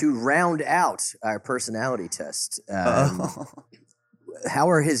 And Yeah. to round out our personality test, Oh. how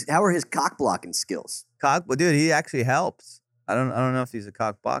are his cock blocking skills? Well, dude, he actually helps. I don't know if he's a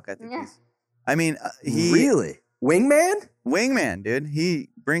cock block. I think Yeah. he Really? Wingman? wingman, dude. He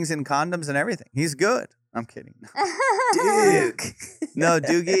brings in condoms and everything. He's good. I'm kidding. Duke. No,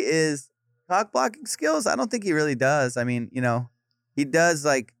 Doogie is cock blocking skills. I don't think he really does. He does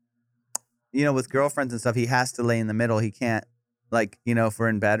like, with girlfriends and stuff, he has to lay in the middle. He can't like, if we're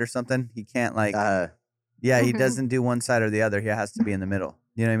in bed or something, he can't like, he Mhm. doesn't do one side or the other. He has to be in the middle.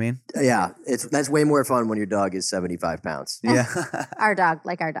 You know what I mean? Yeah, that's way more fun when your dog is 75 pounds. Yeah. Our dog,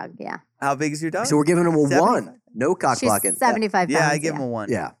 yeah. How big is your dog? So we're giving him a 75? 1. No cock She's blocking. 75 pounds. Yeah, I give him a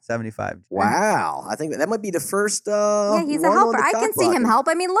 1. Yeah. 75. Wow. I think that might be the first Yeah, he's a one on helper. the I cock can see him blocking. help.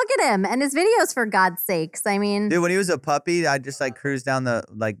 I mean, look at him and his videos, for God's sakes. I mean, Dude, when he was a puppy, I just like cruise down the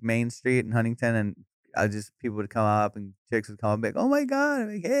like main street in Huntington, and people would come up and chicks would come up and be like, "Oh my God!"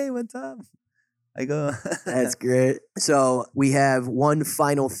 I'm like, "Hey, what's up?" I go, That's great. So we have one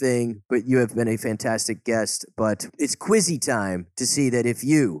final thing, but you have been a fantastic guest. But it's quizzy time to see that if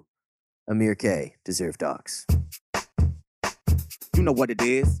you, Amir K, deserve dogs. You know what it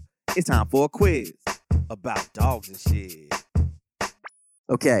is. It's time for a quiz about dogs and shit.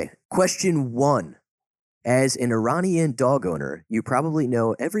 Okay, question 1. As an Iranian dog owner, you probably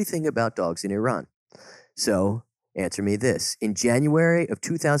know everything about dogs in Iran. So, answer me this. In January of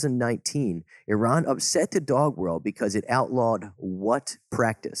 2019, Iran upset the dog world because it outlawed what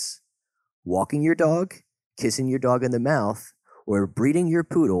practice? Walking your dog, kissing your dog in the mouth, or breeding your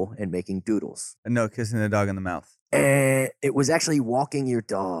poodle and making doodles? "No, kissing the dog in the mouth." It was actually walking your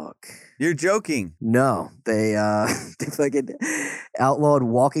dog. You're joking. No, they they fucking outlawed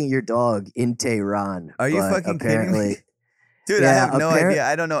walking your dog in Tehran. Are you but fucking kidding me? apparently, Dude, I Yeah, have no idea.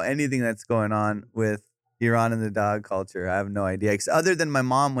 I don't know anything that's going on with Iran and the dog culture. I have no idea. 'Cause other than my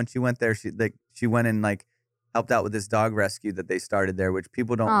mom, when she went there, she went and like helped out with this dog rescue that they started there, which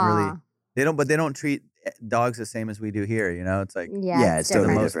people don't really aw. they don't treat dogs the same as we do here. You know, it's like Yeah, it's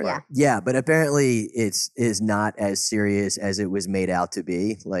totally most different. part. Yeah. Yeah, but apparently is not as serious as it was made out to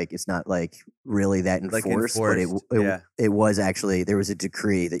be. Like it's not like really that Like enforced, but enforced, it yeah. it was actually there was a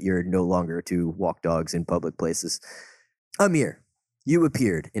decree that you're no longer to walk dogs in public places. Amir, you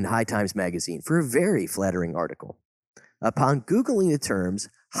appeared in High Times magazine for a very flattering article. Upon googling the terms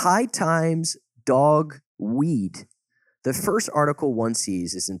High Times dog weed, the first article one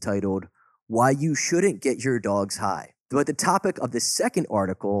sees is entitled "Why You Shouldn't Get Your Dogs High." But the topic of the second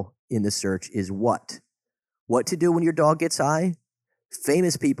article in the search is what? What to do when your dog gets high?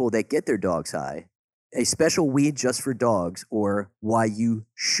 Famous people that get their dogs high, a special weed just for dogs, or why you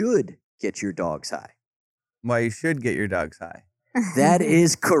should get your dogs high. Why you should get your dogs high. That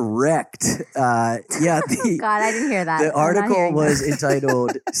is correct. Yeah, Oh, God, I didn't hear that. the I'm not article hearing was that.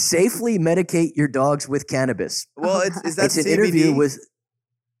 entitled "Safely Medicate Your Dogs with Cannabis." Well, is that It's an CBD? interview with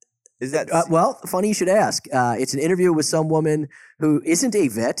Is that well, funny you should ask. It's an interview with some woman who isn't a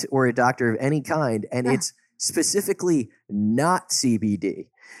vet or a doctor of any kind, and it's specifically not CBD.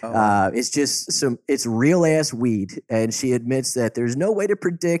 oh, It's just it's real ass weed, and she admits that there's no way to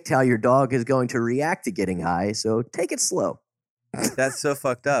predict how your dog is going to react to getting high, so take it slow. that's so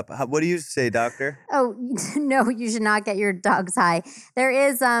fucked up. What do you say, doctor? Oh, no, you should not get your dogs high. There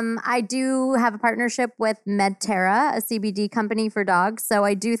is, I do have a partnership with Medterra, a CBD company for dogs. So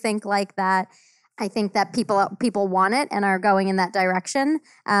I do think like that. I think that people want it and are going in that direction.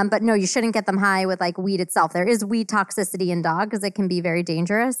 But no, you shouldn't get them high with like weed itself. There is weed toxicity in dogs. It can be very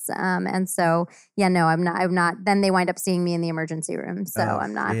dangerous. And so, yeah, no, I'm not. Then they wind up seeing me in the emergency room. So Oh,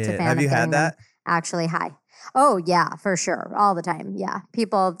 I'm not a shit. fan Have of you had getting them that? actually high. Oh yeah, for sure. All the time. Yeah.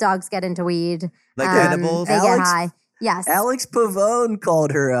 Dogs get into weed. Like edibles? They get Alex- high. Yes. Alex Pavone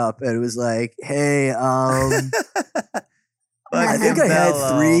called her up and was like, "Hey, I think I had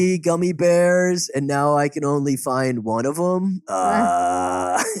Bello. 3 gummy bears, and now I can only find one of them."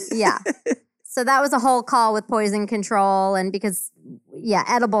 Yeah. So that was a whole call with poison control. And because, yeah,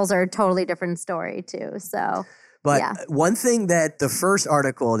 edibles are a totally different story too. So, But yeah. one thing that the first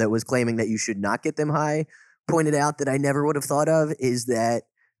article that was claiming that you should not get them high pointed out that I never would have thought of is that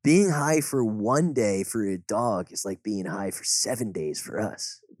being high for one day for a dog is like being high for 7 days for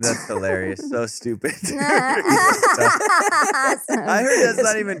us. That's hilarious. So stupid. So I heard that's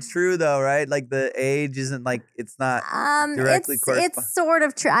not even true though, right? Like the age isn't like it's not. directly it's sort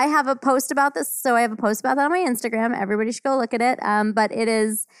of true. I have a post about this, so I have a post about that on my Instagram. Everybody should go look at it. But it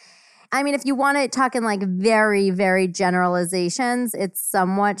is, I mean, if you want to talk in like very, very generalizations, it's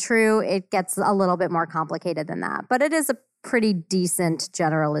somewhat true. It gets a little bit more complicated than that, but it is a pretty decent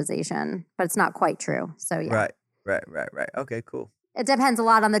generalization. But it's not quite true. So yeah. Right. Okay, cool. It depends a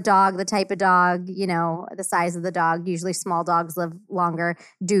lot on the dog, the type of dog, you know, the size of the dog. Usually small dogs live longer.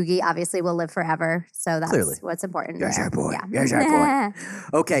 Doogie obviously will live forever. So that's Clearly. what's important. There's there. our boy. Yeah. There's our boy.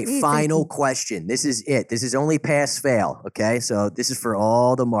 Okay, Easy. final question. This is it. This is only pass fail. Okay, so this is for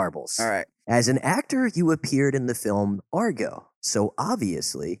all the marbles. All right. As an actor, you appeared in the film Argo. So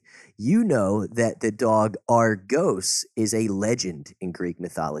obviously, you know that the dog Argos is a legend in Greek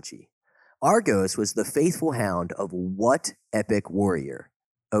mythology. Argos was the faithful hound of what epic warrior?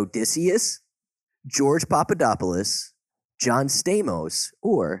 Odysseus, George Papadopoulos, John Stamos,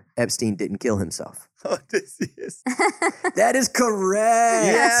 or Epstein didn't kill himself. Odysseus. That is correct.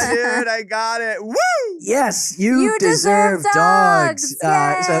 Yeah, dude, I got it. Woo! Yes, you You deserve deserve dogs.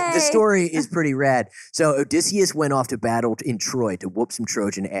 dogs. So the Yay. story is pretty rad. So Odysseus went off to battle in Troy to whoop some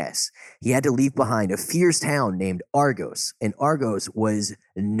Trojan ass. He had to leave behind a fierce town named Argos, and Argos was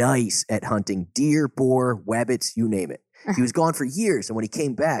nice at hunting deer, boar, wabbits, you name it. He was gone for years, and when he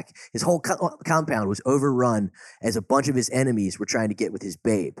came back, his whole compound was overrun as a bunch of his enemies were trying to get with his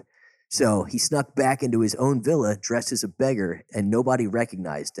babe. So he snuck back into his own villa dressed as a beggar, and nobody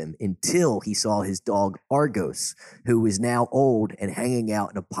recognized him until he saw his dog Argos, who was now old and hanging out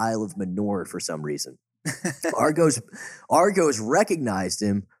in a pile of manure for some reason. Argos recognized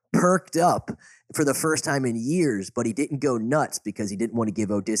him, perked up for the first time in years, but he didn't go nuts because he didn't want to give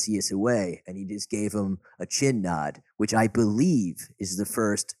Odysseus away, and he just gave him a chin nod, which I believe is the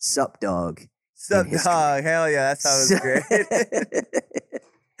first sup dog. Sup, history. dog. Hell yeah, that sounds great.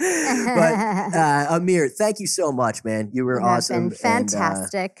 But Amir, thank you so much, man. You were You have awesome. been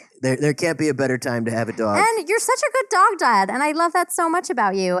fantastic. And, there can't be a better time to have a dog. And you're such a good dog dad. And I love that so much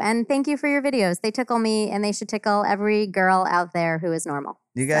about you. And thank you for your videos. They tickle me and they should tickle every girl out there who is normal.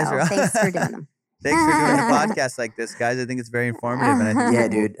 You guys So are thanks for doing them. Thanks for doing a podcast like this, guys. I think it's very informative. And I think Yeah,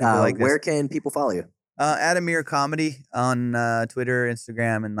 dude. people like this. Where can people follow you? At Amir Comedy on Twitter,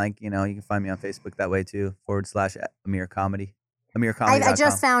 Instagram, and you can find me on Facebook that way too, /Amir Comedy. AmirComedy.com. I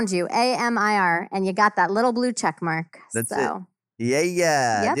just found you, AMIR, and you got that little blue check mark. That's it. so. Yeah.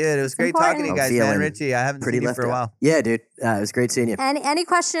 Yep, Dude, it was it's great talking to you important. guys, I'm man. feeling Richie, I haven't Pretty seen you left for a out. while. Yeah, dude. It was great seeing you. Any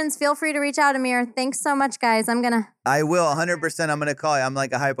questions, feel free to reach out, Amir. Thanks so much, guys. I'm going to. I will, 100%. I'm going to call you. I'm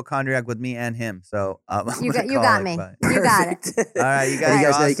like a hypochondriac with me and him. So I'm You gonna got call me. it, You got it. Perfect. All right, you guys And you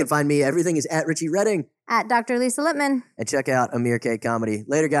are guys know you awesome. can find me. Everything is at Richie Redding. At Dr. Lisa Lippman. And check out Amir K Comedy.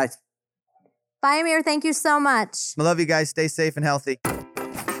 Later, guys. Bye, Amir. Thank you so much. I love you guys. Stay safe and healthy.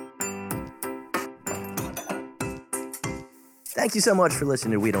 Thank you so much for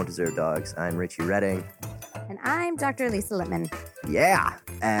listening to We Don't Deserve Dogs. I'm Richie Redding. And I'm Dr. Lisa Lippman. Yeah.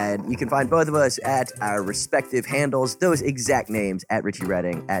 And you can find both of us at our respective handles, those exact names, at Richie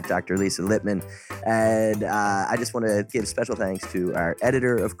Redding, at Dr. Lisa Lippman. And I just want to give special thanks to our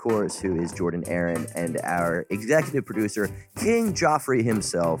editor, of course, who is Jordan Aaron, and our executive producer, King Joffrey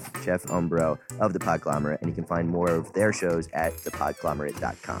himself, Jeff Umbro of The Podglomerate. And you can find more of their shows at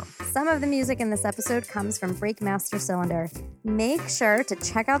thepodglomerate.com. Some of the music in this episode comes from Breakmaster Cylinder. Make sure to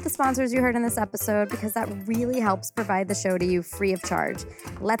check out the sponsors you heard in this episode because that really helps provide the show to you free of charge.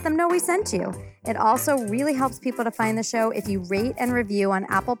 Let them know we sent you. It also really helps people to find the show if you rate and review on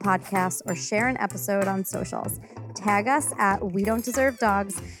Apple Podcasts or share an episode on socials. Tag us at We Don't Deserve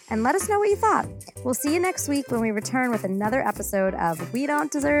Dogs and let us know what you thought. We'll see you next week when we return with another episode of We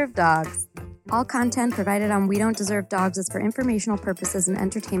Don't Deserve Dogs. All content provided on We Don't Deserve Dogs is for informational purposes and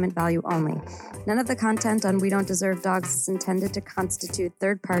entertainment value only. None of the content on We Don't Deserve Dogs is intended to constitute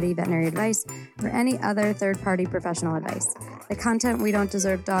third-party veterinary advice or any other third-party professional advice. The content We Don't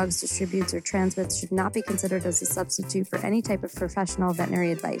Deserve Dogs distributes or transmits should not be considered as a substitute for any type of professional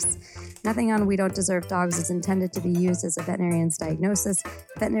veterinary advice. Nothing on We Don't Deserve Dogs is intended to be used as a veterinarian's diagnosis,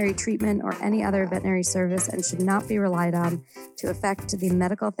 veterinary treatment, or any other veterinary service and should not be relied on to affect the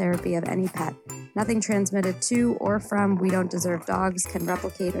medical therapy of any pet. Nothing transmitted to or from We Don't Deserve Dogs can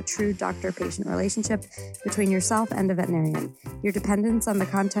replicate a true doctor-patient relationship between yourself and a veterinarian. Your dependence on the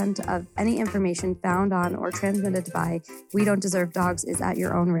content of any information found on or transmitted by We Don't Deserve Dogs is at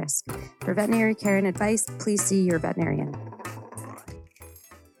your own risk. For veterinary care and advice, please see your veterinarian.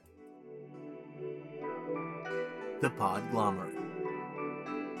 The Podglomerate,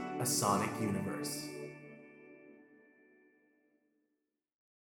 a sonic universe.